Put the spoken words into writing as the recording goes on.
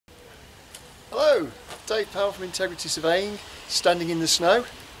Hello, Dave Powell from Integrity Surveying, standing in the snow.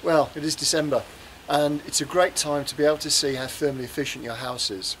 Well, it is December and it's a great time to be able to see how thermally efficient your house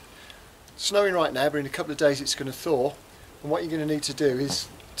is. It's snowing right now, but in a couple of days it's going to thaw, and what you're going to need to do is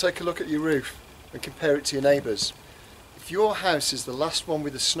take a look at your roof and compare it to your neighbours. If your house is the last one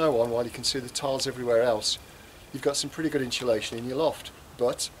with the snow on while you can see the tiles everywhere else, you've got some pretty good insulation in your loft.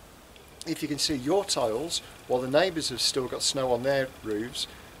 But if you can see your tiles while the neighbours have still got snow on their roofs,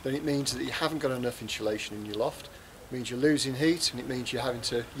 then it means that you haven't got enough insulation in your loft. It means you're losing heat, and it means you're having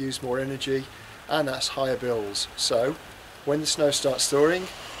to use more energy, and that's higher bills. So when the snow starts thawing,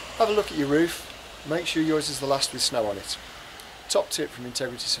 have a look at your roof, make sure yours is the last with snow on it. Top tip from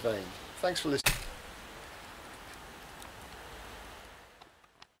Integrity Surveying. Thanks for listening.